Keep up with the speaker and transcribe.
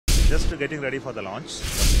just getting ready for the launch.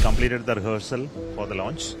 We completed the rehearsal for the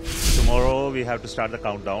launch. Tomorrow we have to start the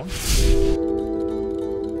countdown.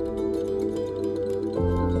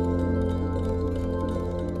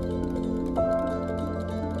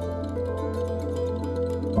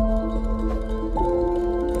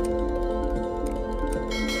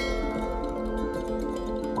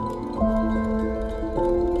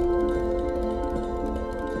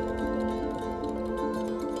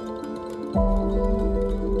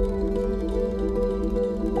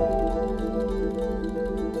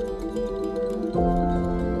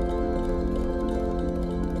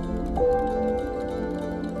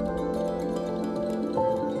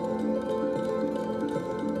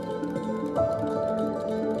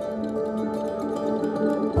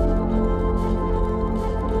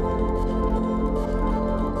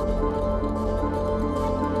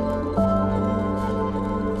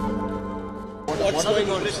 What's going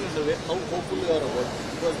on? In the way? How hopeful you are about it?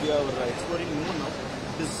 Because we are exploring more now.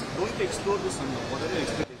 This going to explore the sun now. What are your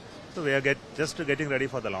expectations? So we are just getting ready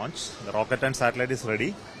for the launch. The rocket and satellite is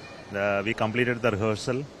ready. We completed the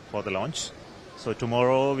rehearsal for the launch. So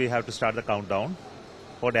tomorrow we have to start the countdown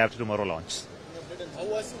for day after tomorrow launch. How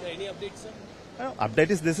was any updates, sir?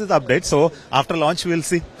 This is the update. So after launch we will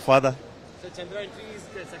see further. So Chandrayaan-3 is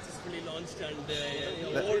successfully launched and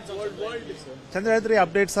world. Chandrayaan-3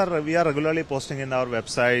 updates we are regularly posting in our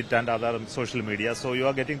website and other social media. So you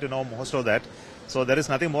are getting to know most of that. So there is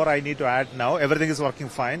nothing more I need to add now. Everything is working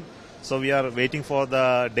fine. So we are waiting for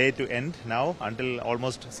the day to end now until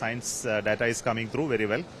almost science data is coming through very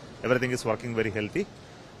well. Everything is working very healthy.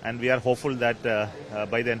 And we are hopeful that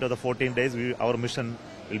by the end of the 14 days, our mission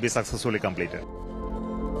will be successfully completed.